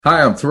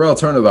Hi, I'm Terrell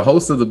Turner, the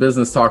host of the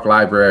Business Talk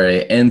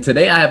Library, and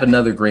today I have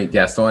another great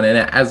guest on. And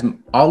as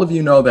all of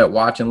you know that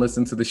watch and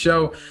listen to the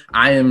show,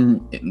 I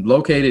am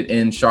located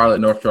in Charlotte,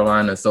 North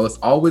Carolina. So it's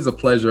always a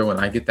pleasure when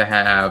I get to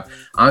have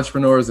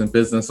entrepreneurs and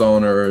business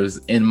owners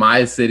in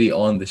my city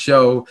on the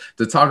show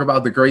to talk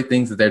about the great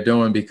things that they're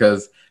doing,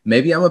 because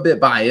maybe I'm a bit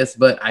biased,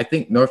 but I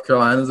think North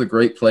Carolina is a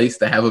great place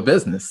to have a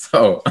business.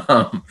 So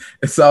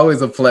it's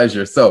always a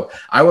pleasure. So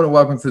I want to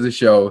welcome to the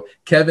show,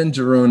 Kevin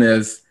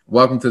Jarunas.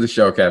 Welcome to the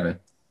show, Kevin.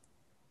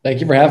 Thank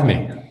you for having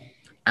me.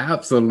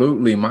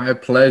 Absolutely, my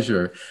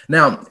pleasure.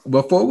 Now,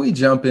 before we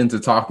jump into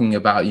talking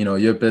about,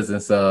 your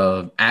business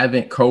of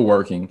Advent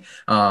Co-working,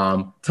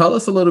 tell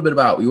us a little bit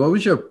about what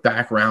was your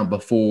background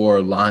before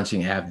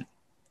launching Advent?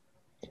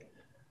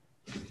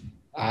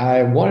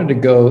 I wanted to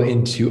go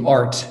into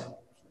art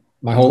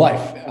my whole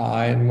life.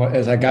 And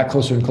as I got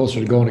closer and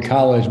closer to going to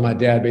college, my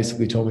dad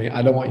basically told me,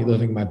 I don't want you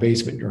living in my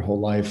basement your whole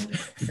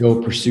life.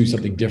 Go pursue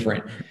something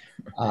different.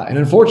 And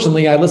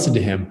unfortunately, I listened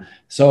to him.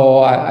 So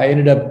I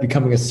ended up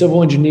becoming a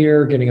civil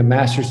engineer, getting a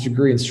master's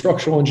degree in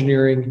structural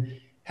engineering,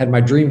 had my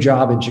dream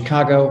job in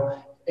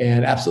Chicago,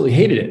 and absolutely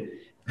hated it.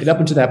 And up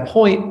until that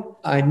point,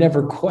 I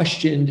never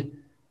questioned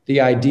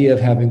the idea of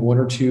having one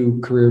or two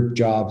career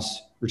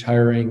jobs,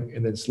 retiring,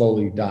 and then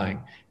slowly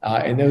dying.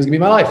 And that was gonna be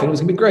my life, and it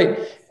was gonna be great.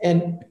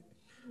 And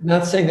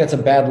not saying that's a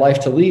bad life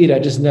to lead. I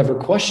just never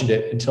questioned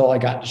it until I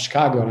got to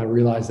Chicago and I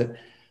realized that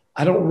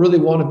I don't really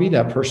want to be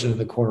that person in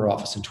the corner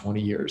office in 20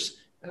 years.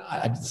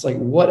 It's like,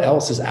 what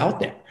else is out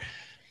there?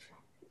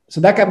 So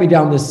that got me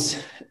down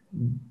this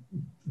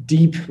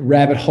deep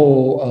rabbit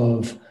hole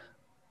of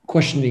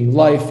questioning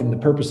life and the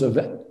purpose of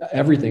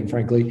everything,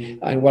 frankly,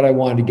 and what I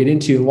wanted to get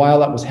into. And while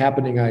that was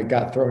happening, I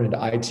got thrown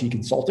into IT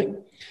consulting.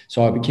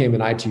 So I became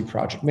an IT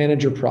project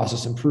manager,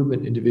 process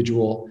improvement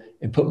individual,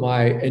 and put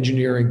my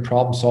engineering,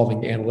 problem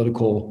solving,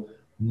 analytical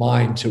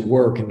mind to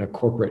work in a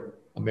corporate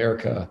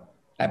America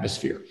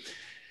atmosphere.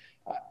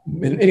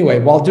 And anyway,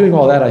 while doing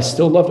all that, I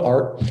still loved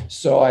art.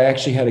 So I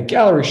actually had a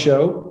gallery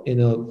show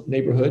in a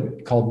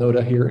neighborhood called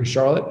Noda here in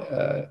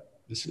Charlotte.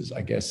 This is,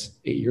 I guess,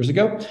 8 years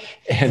ago.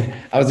 And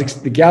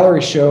the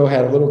gallery show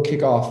had a little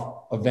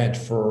kickoff event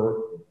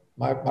for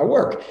my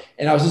work.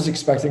 And I was just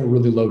expecting a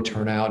really low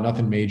turnout,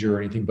 nothing major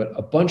or anything, but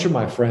a bunch of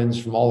my friends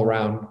from all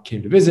around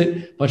came to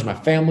visit. A bunch of my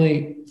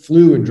family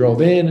flew and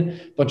drove in.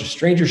 A bunch of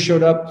strangers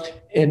showed up.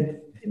 And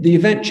the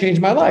event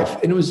changed my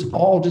life. And it was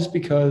all just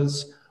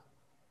because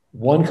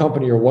one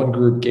company or one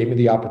group gave me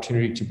the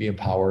opportunity to be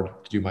empowered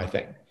to do my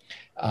thing.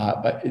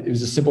 But it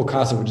was a simple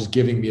concept of just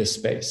giving me a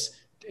space,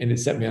 and it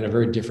set me on a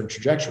very different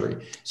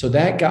trajectory. So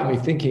that got me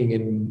thinking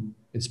and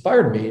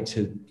inspired me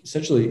to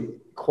essentially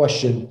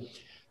question,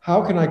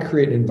 how can I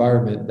create an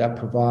environment that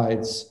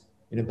provides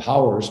and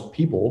empowers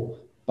people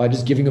by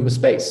just giving them a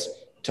space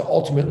to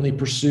ultimately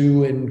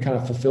pursue and kind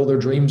of fulfill their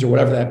dreams or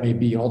whatever that may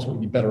be, and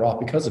ultimately be better off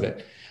because of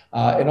it.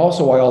 And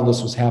also, while all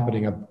this was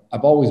happening,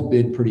 I've always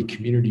been pretty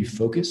community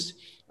focused.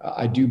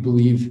 I do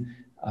believe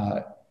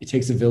it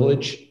takes a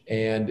village,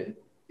 and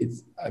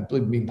I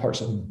believe being part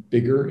of something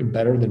bigger and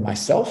better than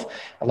myself.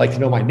 I like to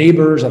know my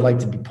neighbors. I'd like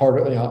to be part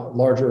of a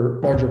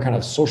larger kind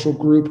of social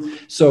group.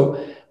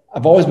 So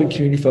I've always been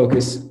community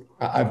focused.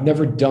 I've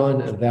never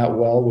done that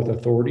well with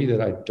authority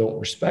that I don't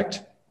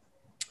respect.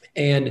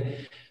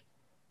 And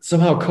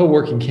somehow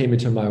co-working came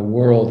into my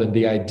world, and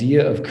the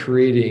idea of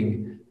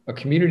creating a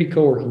community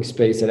co-working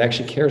space that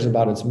actually cares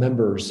about its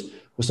members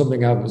was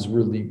something I was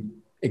really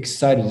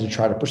excited to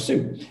try to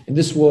pursue. And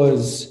this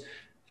was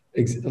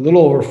a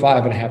little over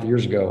 5.5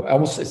 years ago,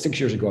 almost 6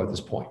 years ago at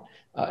this point.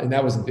 And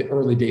that was the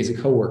early days of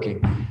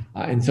co-working.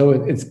 And so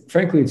it's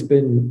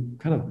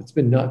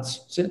been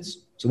nuts since.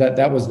 So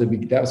that was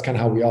kind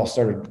of how we all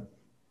started.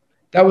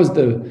 That was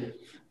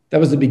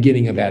the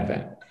beginning of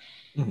Advent.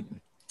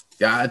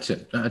 Gotcha.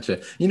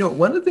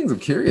 One of the things I'm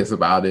curious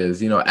about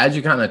is, as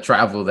you kind of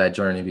travel that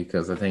journey,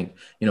 because I think,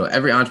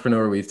 every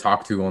entrepreneur we've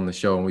talked to on the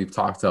show, and we've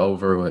talked to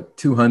over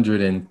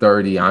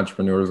 230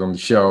 entrepreneurs on the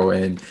show.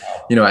 And,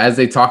 as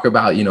they talk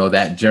about,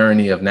 that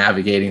journey of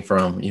navigating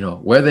from,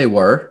 where they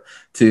were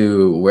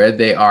to where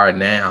they are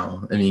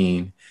now. I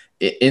mean,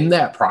 in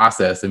that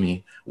process,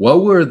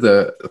 what were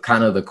the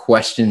kind of the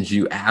questions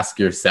you ask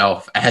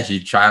yourself as you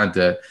trying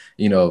to,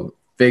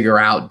 figure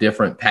out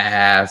different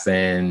paths,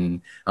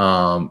 and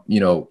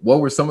what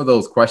were some of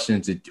those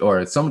questions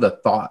or some of the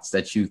thoughts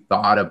that you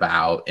thought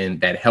about and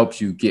that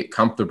helps you get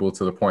comfortable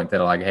to the point that,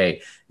 like,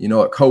 hey,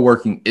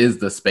 co-working is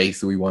the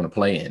space that we want to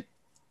play in?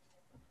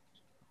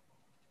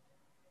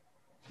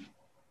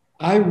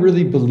 I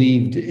really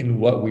believed in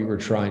what we were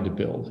trying to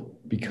build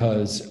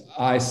because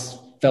I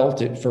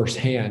felt it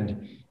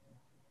firsthand,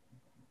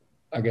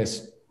 I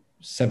guess,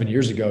 7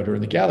 years ago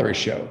during the gallery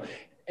show.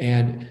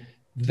 And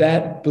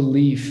that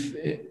belief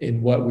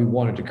in what we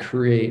wanted to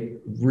create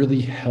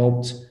really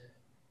helped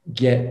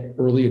get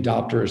early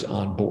adopters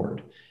on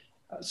board.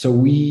 So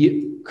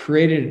we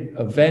created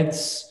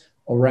events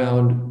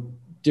around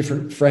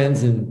different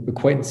friends and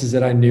acquaintances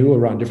that I knew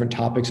around different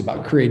topics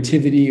about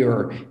creativity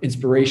or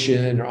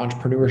inspiration or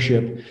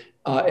entrepreneurship.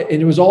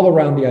 And it was all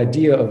around the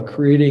idea of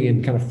creating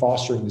and kind of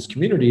fostering this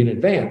community in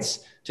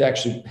advance to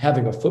actually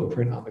having a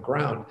footprint on the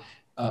ground,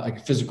 like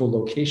a physical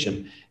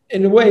location.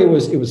 In a way, it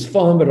was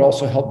fun, but it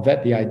also helped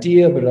vet the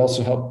idea, but it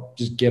also helped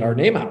just get our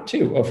name out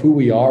too of who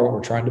we are, what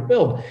we're trying to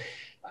build.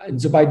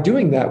 And so by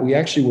doing that, we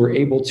actually were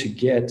able to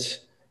get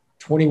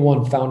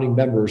 21 founding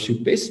members who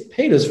basically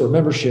paid us for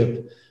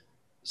membership.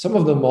 Some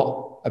of them,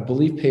 I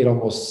believe, paid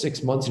almost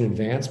 6 months in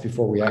advance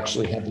before we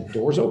actually had the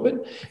doors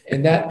open.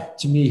 And that,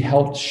 to me,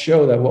 helped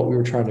show that what we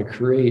were trying to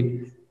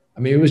create, I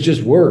mean, it was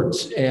just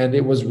words and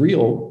it was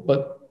real,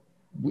 but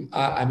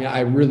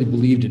I really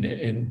believed in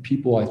it. And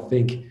people, I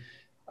think,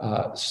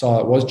 saw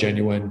it was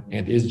genuine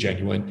and is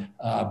genuine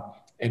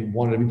and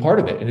wanted to be part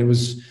of it. And it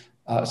was,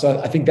 so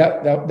I think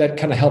that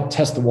kind of helped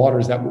test the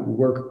waters that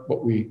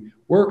what we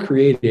were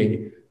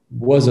creating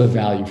was of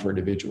value for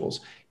individuals.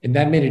 And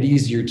that made it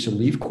easier to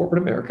leave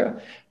corporate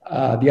America.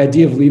 The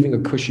idea of leaving a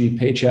cushy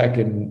paycheck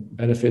and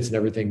benefits and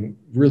everything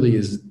really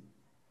is,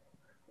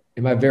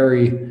 in my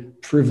very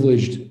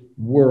privileged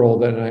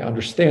world, and I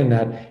understand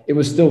that, it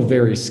was still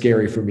very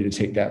scary for me to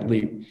take that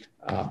leap.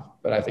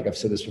 But I think I've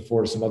said this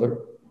before to some other,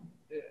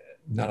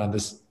 not on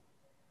this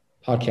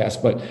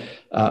podcast, but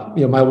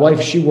my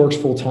wife, she works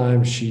full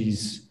time.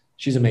 She's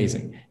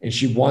amazing, and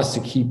she wants to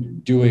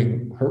keep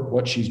doing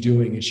what she's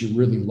doing, and she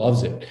really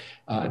loves it.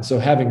 And so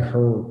having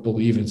her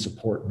believe and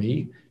support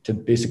me to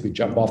basically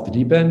jump off the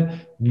deep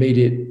end made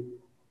it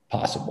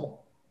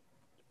possible.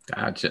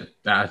 Gotcha.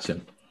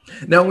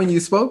 Now, when you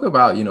spoke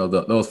about,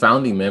 those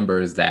founding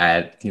members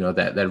that,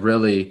 that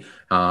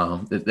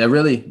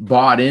really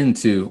bought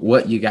into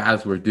what you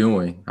guys were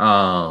doing,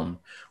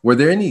 were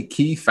there any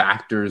key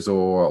factors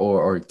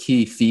or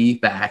key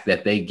feedback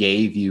that they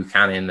gave you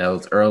kind of in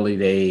those early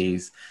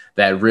days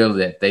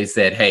that they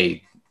said,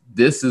 hey,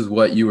 this is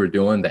what you were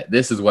doing, that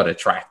this is what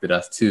attracted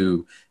us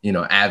to,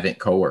 Advent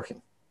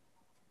Coworking?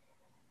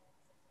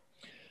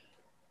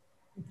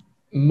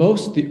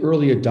 Most of the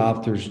early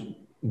adopters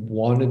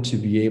wanted to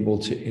be able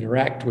to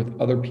interact with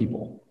other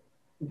people.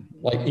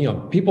 Like,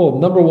 people,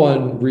 number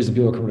one reason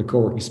people come to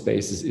co-working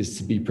space is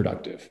to be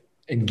productive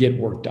and get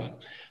work done.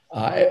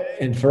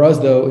 And for us,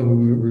 though,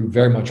 we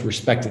very much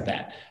respected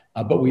that.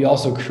 But we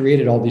also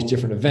created all these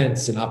different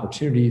events and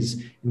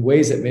opportunities in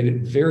ways that made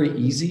it very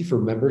easy for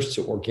members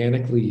to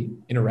organically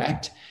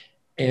interact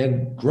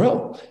and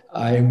grow.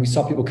 And we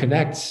saw people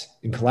connect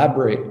and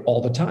collaborate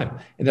all the time.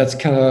 And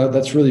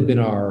that's really been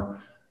our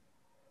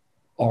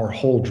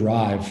whole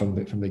drive from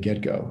the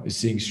get-go, is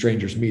seeing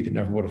strangers meet that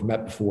never would have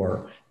met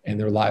before, and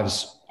their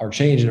lives are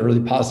changed in a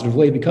really positive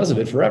way because of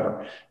it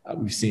forever.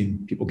 We've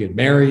seen people get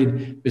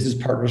married, business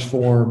partners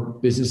form,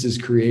 businesses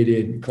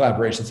created,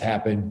 collaborations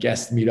happen,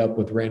 guests meet up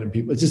with random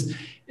people.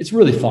 It's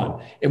really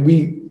fun. And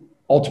we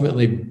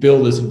ultimately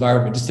build this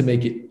environment just to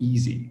make it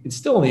easy. It's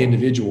still on the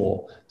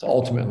individual to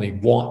ultimately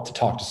want to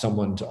talk to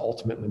someone, to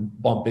ultimately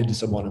bump into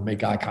someone and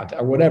make eye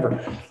contact or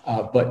whatever.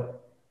 But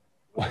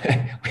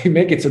we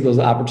make it so those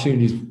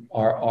opportunities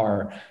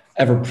are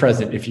ever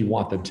present if you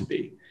want them to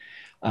be.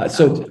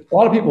 So a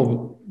lot of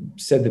people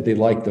said that they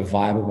like the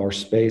vibe of our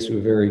space.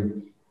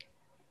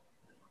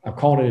 I'm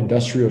calling it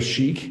industrial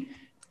chic.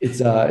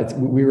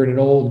 We were in an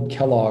old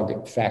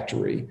Kellogg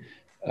factory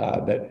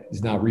that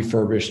is now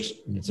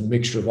refurbished. And it's a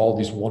mixture of all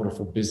these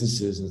wonderful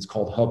businesses, and it's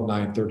called Hub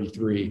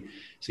 933.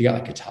 So you got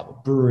like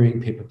Catawba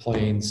Brewing, Paper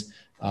Planes,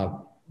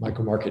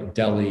 Micro Market and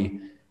Deli.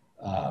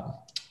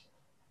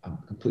 I'm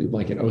completely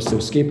blanking.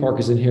 Oso Skate Park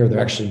is in here. They're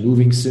actually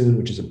moving soon,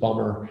 which is a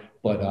bummer,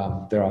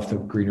 but they're off the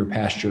greener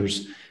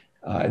pastures.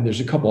 And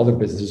there's a couple other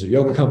businesses, a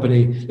yoga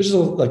company. There's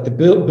like the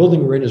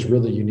building we're in is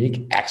really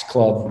unique. Axe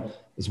Club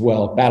as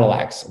well. Battle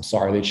Axe. I'm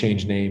sorry, they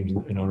changed names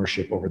and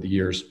ownership over the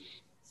years.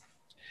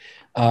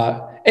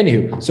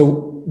 Anywho,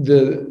 so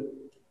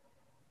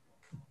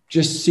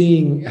just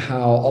seeing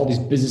how all these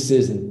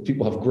businesses and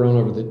people have grown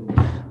over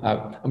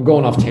I'm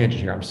going off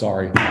tangent here. I'm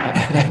sorry.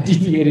 I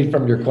deviated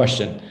from your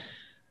question.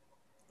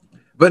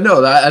 But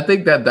no, I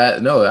think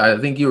I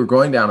think you were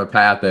going down a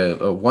path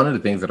of one of the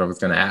things that I was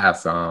going to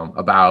ask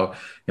about,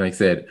 like I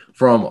said,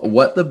 from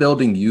what the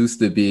building used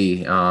to be.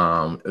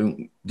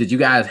 Did you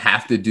guys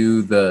have to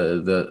do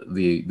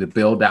the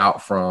build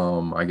out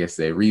from, I guess,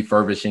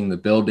 refurbishing the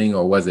building,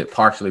 or was it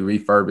partially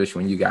refurbished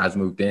when you guys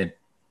moved in?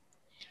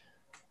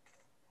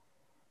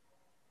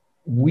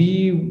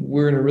 We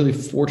were in a really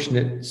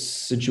fortunate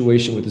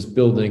situation with this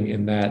building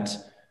in that,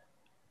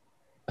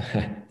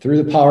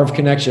 through the power of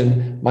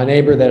connection, my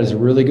neighbor, that is a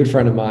really good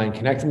friend of mine,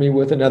 connected me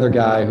with another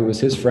guy who was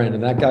his friend,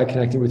 and that guy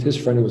connected with his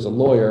friend who was a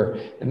lawyer,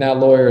 and that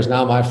lawyer is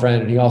now my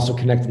friend, and he also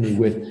connected me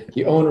with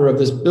the owner of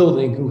this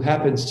building, who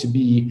happens to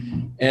be,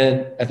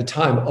 and at the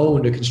time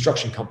owned, a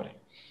construction company.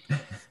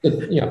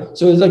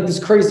 So it's like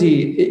this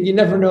crazy, you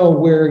never know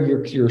where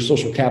your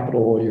social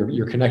capital or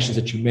your connections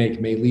that you make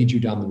may lead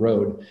you down the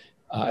road,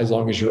 as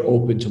long as you're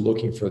open to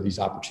looking for these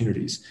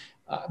opportunities.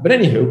 But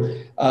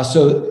anywho,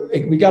 so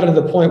we got to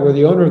the point where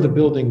the owner of the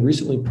building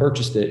recently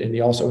purchased it, and he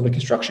also owned a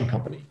construction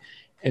company.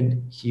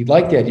 And he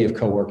liked the idea of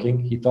co-working.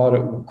 He thought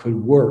it could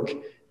work,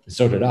 and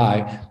so did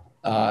I.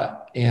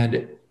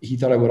 And he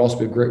thought it would also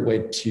be a great way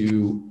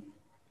to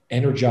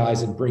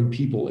energize and bring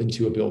people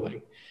into a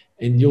building.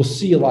 And you'll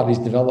see a lot of these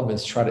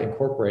developments try to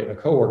incorporate a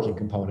co-working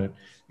component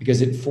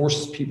because it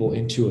forces people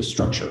into a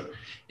structure.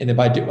 And then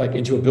like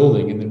into a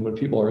building. And then when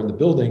people are in the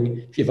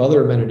building, if you have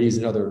other amenities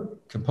and other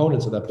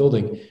components of that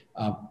building,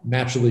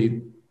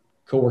 naturally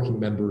co-working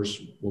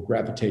members will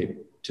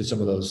gravitate to some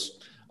of those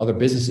other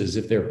businesses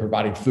if they're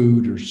providing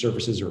food or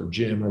services or a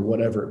gym or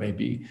whatever it may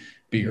be,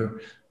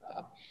 beer.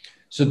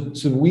 So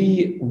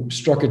we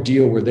struck a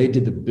deal where they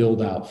did the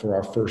build out for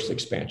our first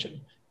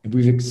expansion. And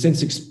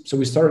so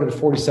we started at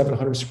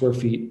 4,700 square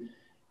feet.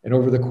 And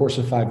over the course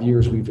of 5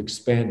 years, we've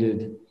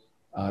expanded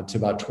to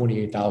about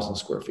 28,000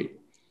 square feet.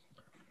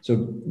 So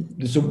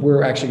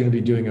we're actually going to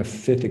be doing a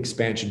 5th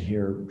expansion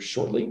here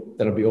shortly.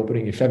 That'll be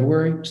opening in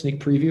February, sneak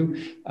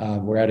preview.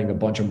 We're adding a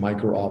bunch of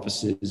micro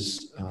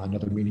offices,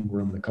 another meeting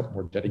room, and a couple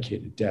more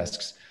dedicated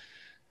desks.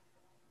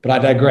 But I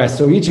digress.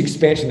 So each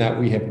expansion that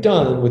we have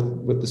done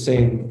with the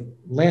same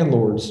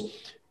landlords,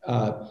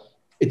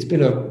 it's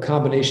been a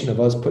combination of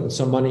us putting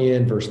some money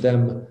in versus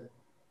them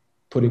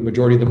putting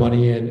majority of the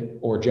money in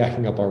or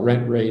jacking up our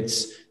rent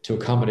rates to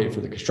accommodate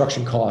for the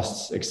construction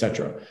costs, et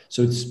cetera.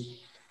 So it's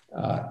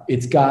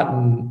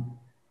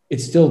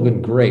still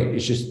been great.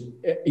 It's just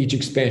each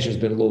expansion has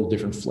been a little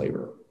different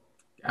flavor.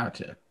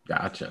 Gotcha.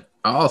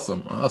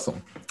 Awesome.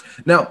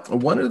 Now,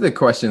 one of the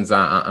questions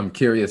I'm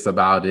curious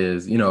about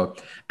is,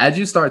 as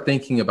you start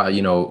thinking about,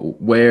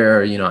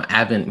 where,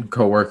 Advent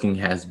Co-working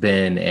has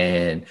been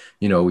and,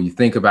 you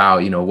think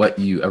about, what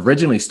you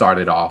originally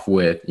started off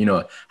with,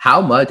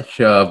 how much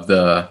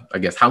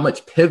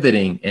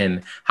pivoting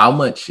and how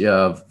much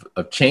of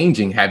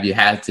changing have you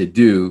had to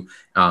do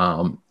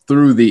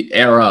through the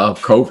era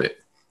of COVID?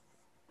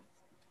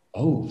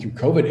 Oh, through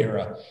COVID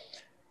era.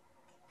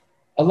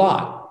 A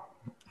lot.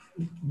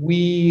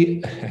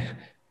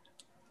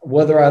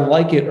 Whether I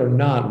like it or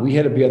not, we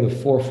had to be on the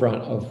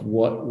forefront of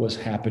what was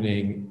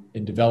happening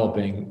and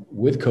developing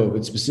with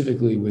COVID,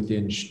 specifically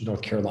within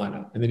North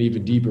Carolina, and then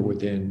even deeper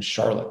within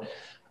Charlotte.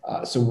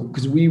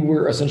 Because we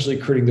were essentially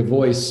creating the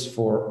voice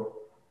for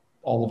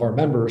all of our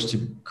members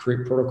to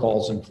create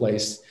protocols in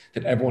place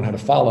that everyone had to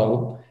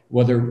follow,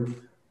 whether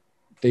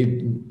they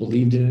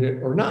believed in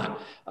it or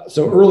not.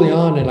 So early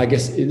on, and I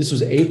guess this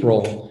was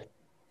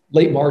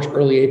late March,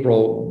 early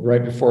April,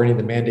 right before any of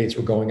the mandates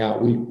were going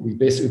out, we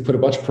basically put a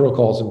bunch of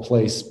protocols in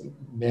place,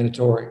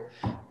 mandatory.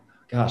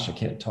 Gosh, I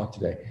can't talk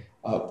today.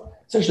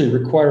 Essentially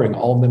requiring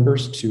all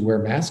members to wear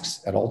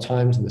masks at all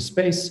times in the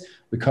space.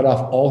 We cut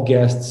off all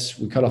guests.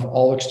 We cut off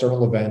all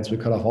external events. We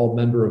cut off all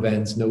member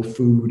events, no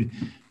food.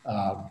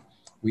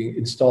 We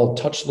installed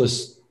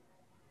touchless.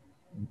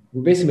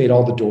 We basically made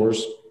all the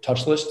doors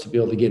touchless to be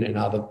able to get in and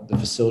out of the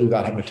facility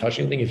without having to touch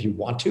anything if you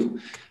want to.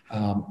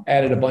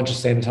 Added a bunch of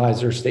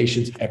sanitizer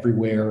stations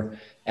everywhere,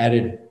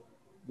 added,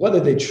 whether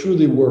they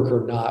truly work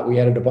or not, we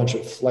added a bunch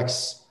of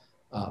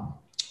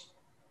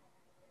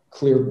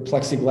clear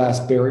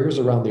plexiglass barriers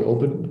around the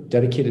open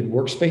dedicated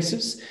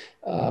workspaces.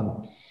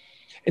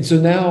 And so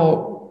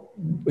now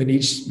when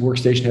each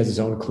workstation has its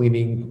own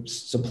cleaning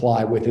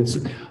supply with it,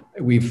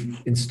 we've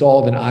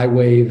installed an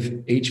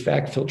iWave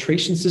HVAC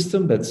filtration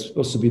system that's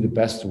supposed to be the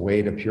best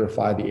way to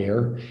purify the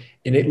air.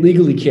 And it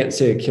legally can't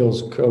say it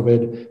kills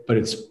COVID, but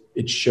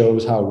it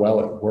shows how well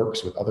it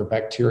works with other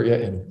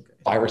bacteria and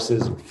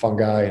viruses and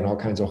fungi and all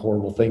kinds of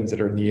horrible things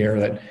that are in the air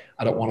that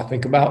I don't want to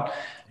think about.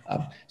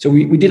 So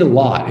we did a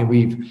lot. And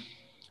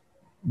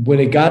when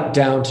it got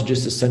down to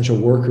just essential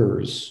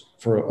workers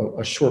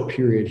for a short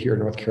period here in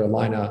North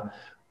Carolina,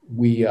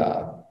 we've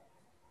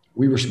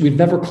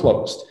never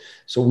closed.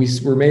 So we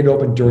were made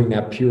open during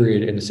that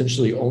period and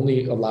essentially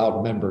only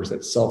allowed members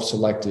that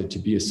self-selected to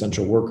be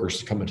essential workers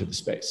to come into the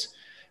space.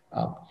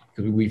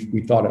 Because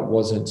we thought it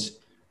wasn't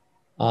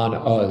on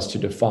us to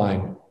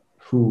define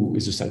who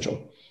is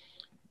essential.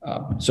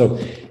 So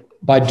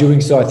by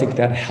doing so, I think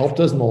that helped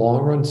us in the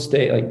long run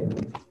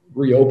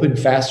reopen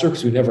faster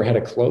because we never had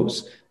to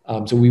close.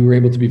 So we were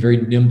able to be very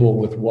nimble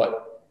with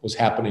what was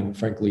happening,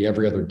 frankly,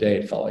 every other day.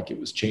 It felt like it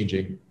was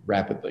changing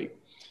rapidly.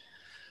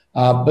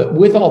 But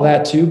with all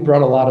that too,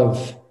 brought a lot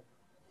of,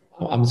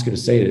 I'm just going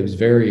to say it was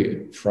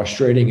very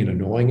frustrating and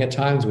annoying at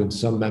times when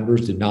some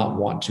members did not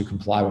want to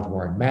comply with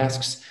wearing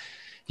masks.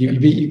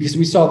 Because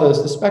we saw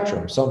the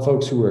spectrum. Some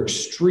folks who were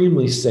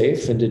extremely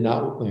safe and did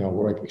not,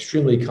 were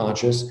extremely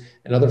conscious,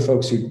 and other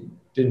folks who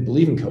didn't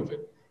believe in COVID,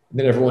 and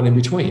then everyone in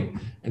between.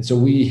 And so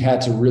we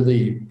had to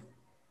really,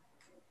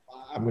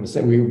 I'm going to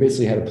say, we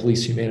basically had to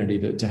police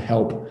humanity to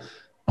help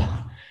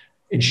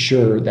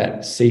ensure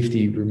that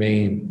safety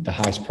remained the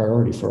highest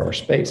priority for our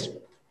space.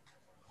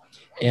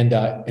 And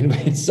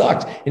it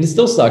sucked, and it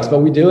still sucks, but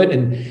we do it.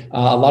 And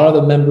a lot of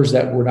the members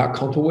that were not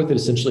comfortable with it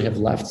essentially have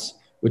left,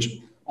 which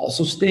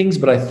also stings,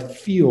 but I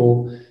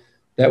feel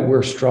that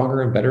we're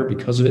stronger and better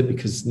because of it,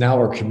 because now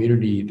our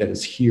community that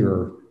is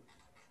here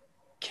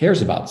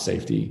cares about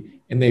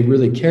safety, and they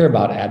really care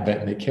about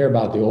Advent, and they care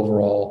about the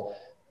overall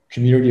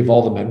community of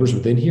all the members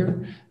within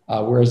here.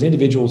 Whereas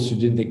individuals who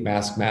didn't think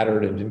masks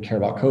mattered and didn't care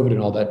about COVID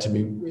and all that, to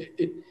me,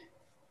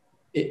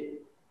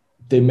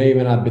 they may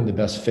not have been the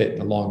best fit in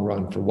the long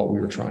run for what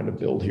we were trying to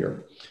build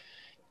here.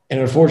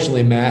 And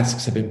unfortunately,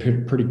 masks have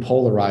been pretty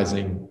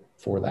polarizing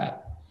for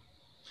that.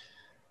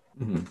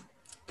 Mm-hmm.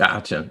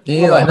 Gotcha.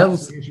 Yeah, I know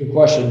that's your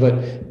question,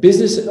 but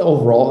business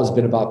overall has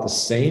been about the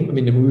same. I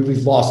mean,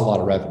 we've lost a lot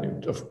of revenue.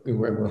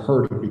 We're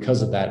hurting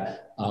because of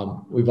that.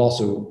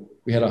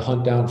 We had a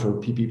hunt down for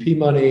PPP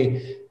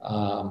money,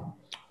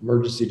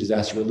 emergency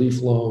disaster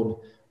relief loan.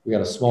 We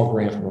got a small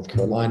grant from North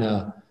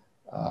Carolina.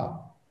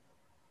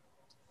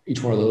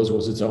 Each one of those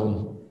was its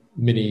own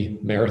mini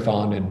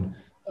marathon and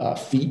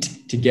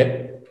feat to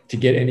get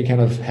any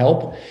kind of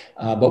help.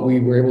 But we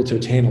were able to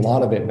attain a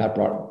lot of it, and that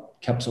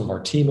kept some of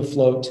our team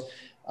afloat.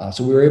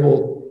 So we were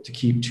able to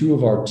keep 2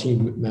 of our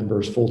team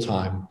members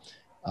full-time,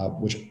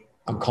 which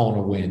I'm calling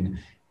a win.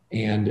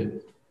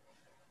 And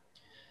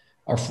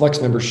our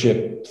flex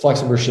membership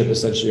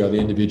essentially are the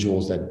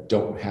individuals that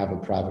don't have a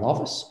private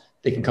office.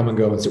 They can come and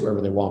go and sit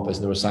wherever they want, but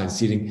there's no assigned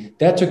seating.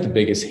 That took the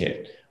biggest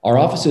hit. Our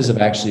offices have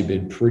actually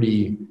been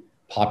pretty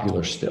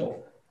popular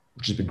still,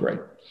 which has been great.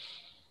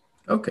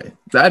 Okay,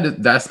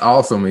 that's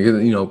awesome.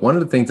 One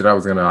of the things that I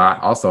was going to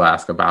also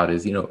ask about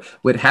is,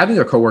 with having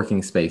a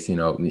co-working space, we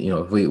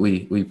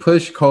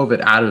push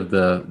COVID out of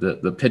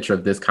the picture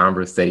of this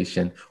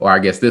conversation, or I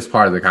guess this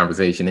part of the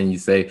conversation, and you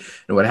say,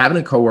 with having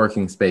a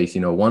co-working space,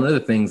 one of the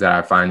things that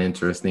I find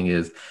interesting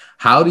is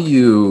how do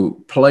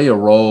you play a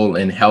role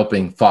in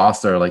helping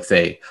foster, like,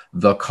 say,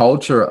 the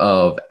culture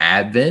of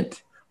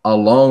Advent,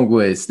 along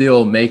with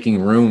still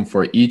making room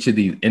for each of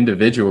these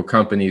individual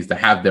companies to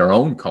have their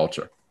own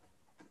culture?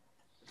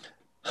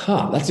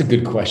 That's a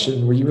good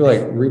question. Were you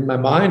like reading my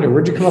mind, or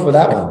where'd you come up with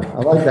that one?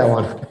 I like that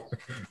one.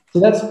 So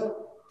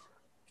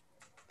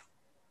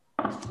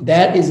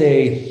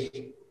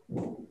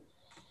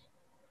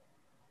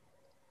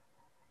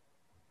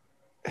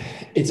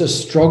it's a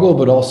struggle,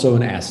 but also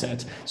an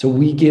asset. So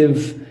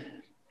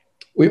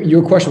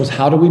your question was,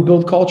 how do we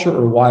build culture,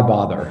 or why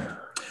bother?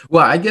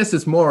 Well, I guess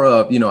it's more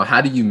of,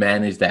 how do you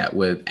manage that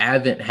with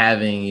Advent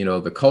having,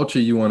 the culture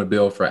you want to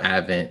build for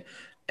Advent,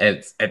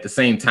 at the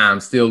same time,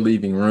 still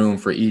leaving room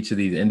for each of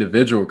these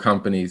individual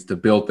companies to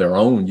build their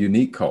own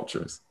unique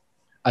cultures?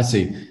 I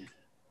see.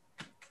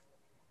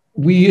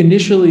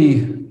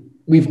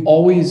 We've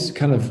always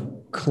kind of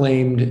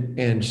claimed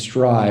and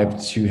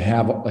strived to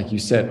have, like you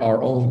said,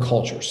 our own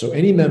culture. So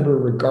any member,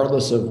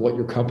 regardless of what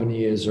your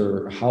company is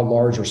or how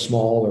large or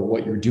small or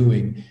what you're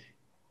doing,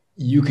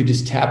 you could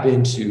just tap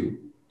into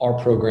our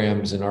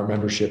programs and our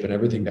membership and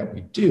everything that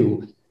we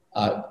do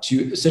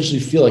to essentially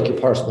feel like you're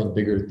part of something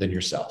bigger than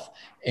yourself.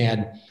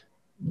 And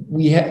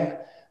we have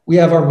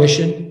our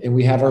mission and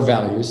we have our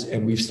values,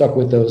 and we've stuck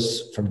with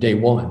those from day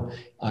one.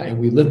 And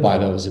we live by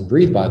those and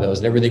breathe by those,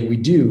 and everything we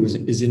do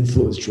is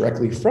influenced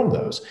directly from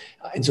those.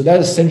 And so that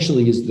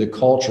essentially is the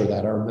culture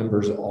that our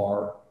members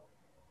are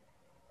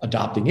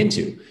adopting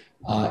into.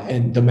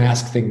 And the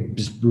mask thing,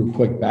 just real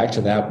quick back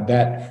to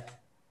that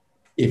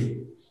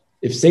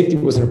if safety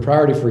wasn't a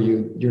priority for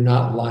you, you're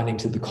not aligning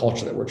to the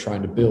culture that we're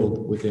trying to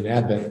build within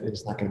Advent.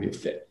 It's not going to be a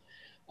fit.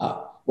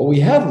 What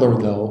we have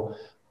learned, though,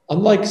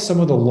 unlike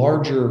some of the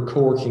larger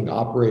co-working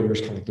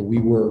operators, kind of like the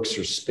WeWorks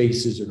or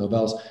Spaces or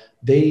Novels,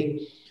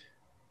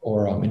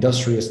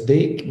 Industrious,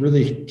 they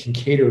really can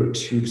cater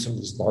to some of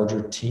these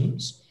larger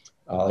teams,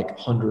 like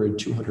 100,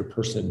 200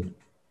 person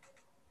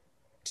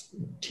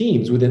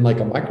teams within like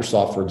a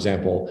Microsoft, for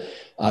example,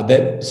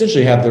 that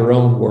essentially have their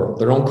own world,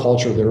 their own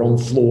culture, their own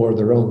floor,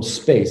 their own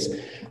space.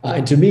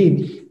 And to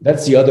me,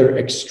 that's the other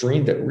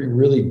extreme that we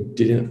really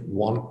didn't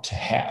want to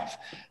have,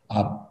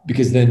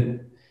 because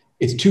then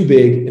it's too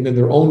big and then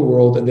their own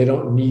world, and they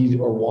don't need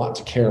or want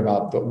to care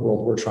about the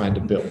world we're trying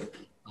to build.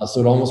 So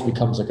it almost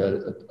becomes like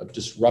a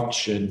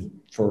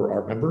disruption for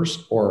our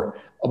members, or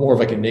more of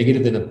like a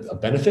negative than a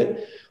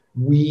benefit.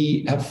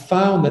 We have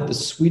found that the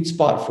sweet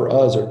spot for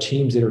us are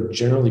teams that are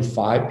generally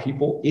 5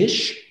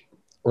 people-ish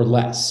or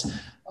less,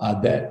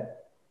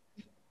 that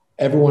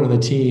everyone on the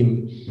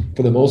team,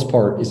 for the most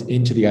part, is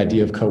into the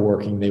idea of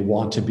co-working. They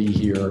want to be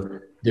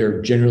here.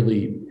 They're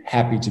generally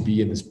happy to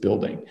be in this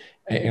building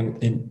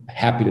and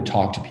happy to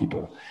talk to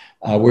people.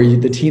 Where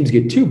the teams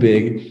get too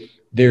big,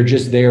 they're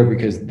just there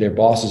because their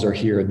bosses are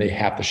here and they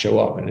have to show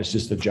up, and it's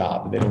just a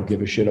job, and they don't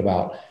give a shit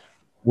about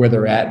where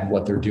they're at and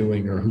what they're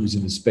doing or who's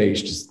in the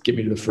space. Just get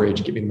me to the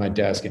fridge, get me to my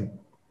desk, and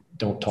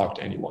don't talk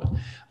to anyone.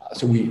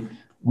 So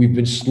we've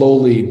been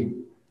slowly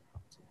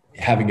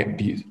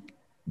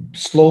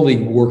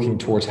working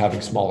towards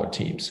having smaller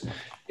teams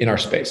in our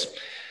space.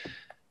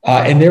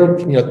 And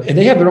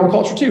they have their own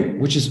culture too,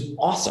 which is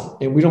awesome.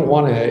 And we don't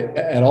want to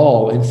at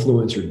all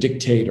influence or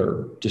dictate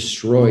or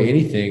destroy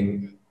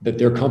anything that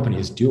their company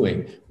is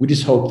doing. We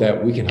just hope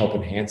that we can help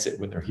enhance it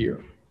when they're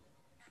here.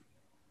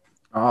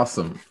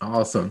 Awesome.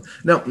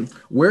 Now,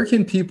 where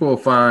can people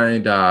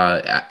find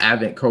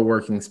Advent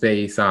Co-working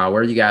Space? Where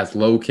are you guys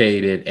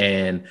located,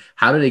 and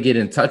how do they get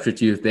in touch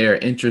with you if they're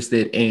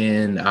interested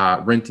in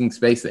renting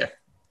space there?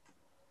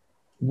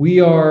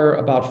 We are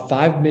about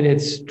 5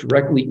 minutes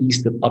directly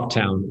east of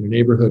Uptown in a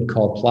neighborhood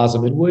called Plaza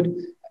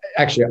Midwood.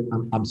 Actually,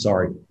 I'm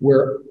sorry.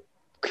 We're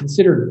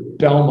considered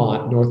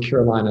Belmont, North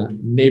Carolina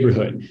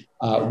neighborhood,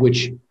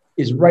 which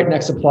is right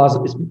next to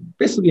Plaza. It's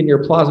basically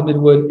near Plaza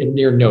Midwood and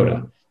near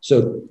NODA.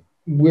 So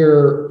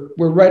we're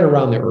right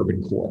around the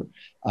urban core.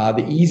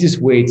 The easiest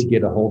way to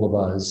get a hold of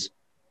us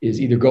is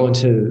either go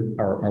into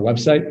our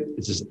website.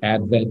 It's just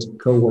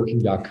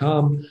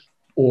adventcoworking.com,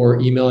 or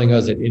emailing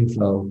us at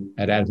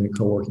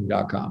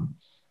info@adventcoworking.com.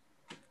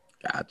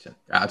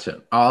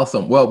 Gotcha.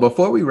 Awesome. Well,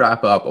 before we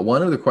wrap up,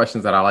 one of the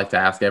questions that I like to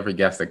ask every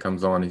guest that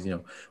comes on is,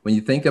 when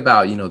you think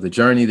about, the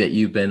journey that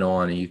you've been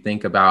on, and you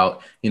think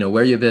about,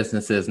 where your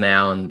business is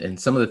now, and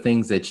some of the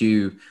things that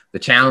the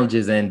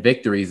challenges and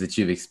victories that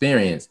you've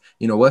experienced,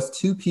 what's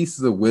two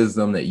pieces of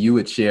wisdom that you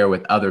would share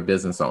with other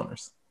business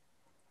owners?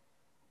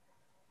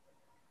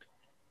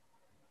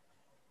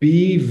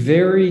 Be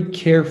very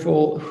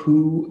careful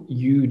who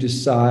you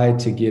decide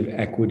to give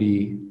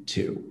equity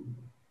to.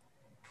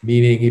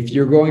 Meaning, if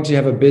you're going to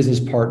have a business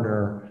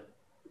partner,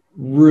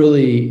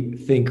 really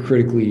think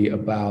critically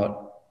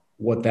about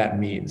what that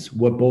means,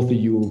 what both of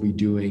you will be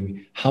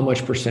doing, how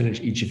much percentage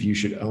each of you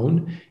should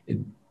own.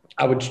 And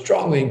I would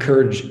strongly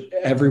encourage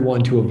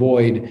everyone to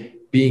avoid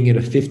being in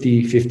a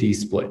 50-50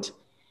 split.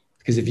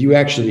 Because if you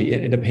actually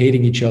end up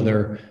hating each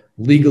other,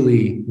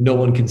 legally, no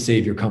one can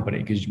save your company,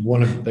 because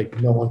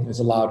no one is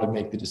allowed to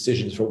make the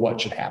decisions for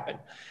what should happen.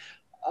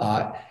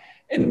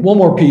 And one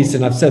more piece,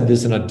 and I've said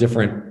this in a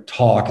different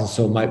talk, and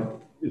so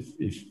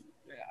if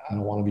I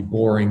don't want to be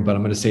boring, but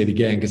I'm going to say it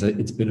again because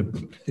it's been a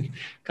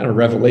kind of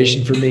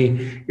revelation for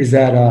me, is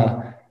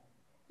that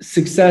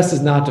success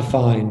does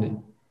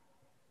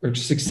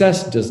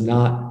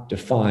not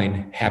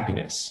define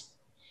happiness.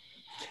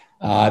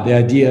 The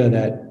idea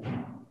that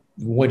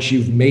once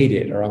you've made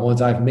it, or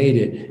once I've made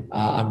it,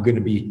 I'm going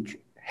to be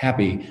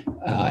happy,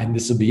 and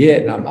this will be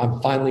it, and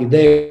I'm finally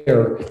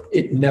there.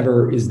 It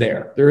never is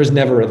there. There is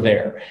never a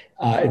there.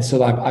 And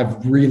so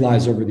I've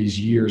realized over these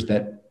years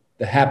that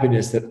the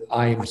happiness that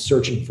I am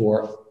searching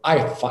for,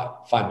 I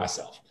find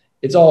myself.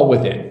 It's all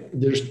within.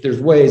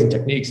 There's ways and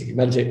techniques, and you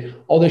meditate,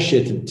 all this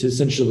shit to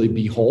essentially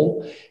be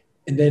whole.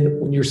 And then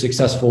when you're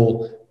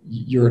successful,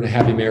 you're in a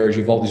happy marriage,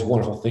 you have all these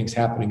wonderful things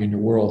happening in your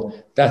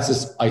world. That's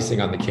just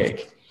icing on the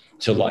cake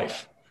to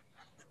life.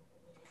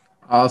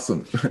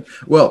 Awesome.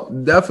 Well,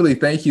 definitely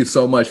thank you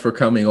so much for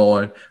coming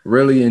on.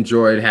 Really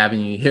enjoyed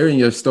hearing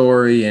your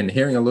story and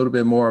hearing a little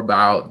bit more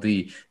about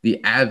the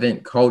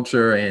Advent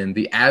culture and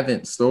the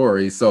Advent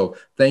story. So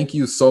thank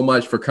you so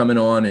much for coming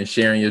on and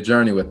sharing your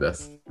journey with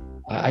us.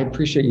 I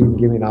appreciate you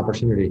giving me an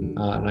opportunity.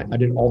 And I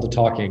did all the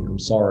talking. I'm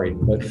sorry,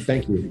 but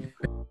thank you.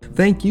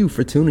 Thank you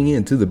for tuning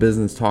in to the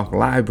Business Talk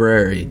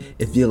Library.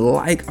 If you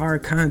like our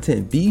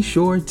content, be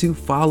sure to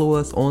follow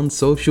us on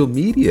social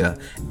media.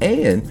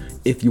 And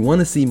if you want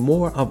to see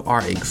more of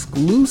our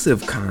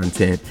exclusive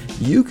content,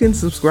 you can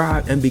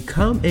subscribe and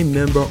become a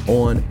member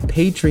on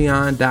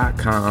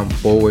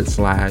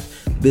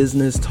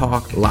patreon.com/Business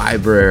Talk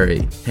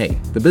Library. Hey,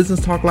 the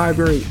Business Talk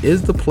Library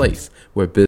is the place where business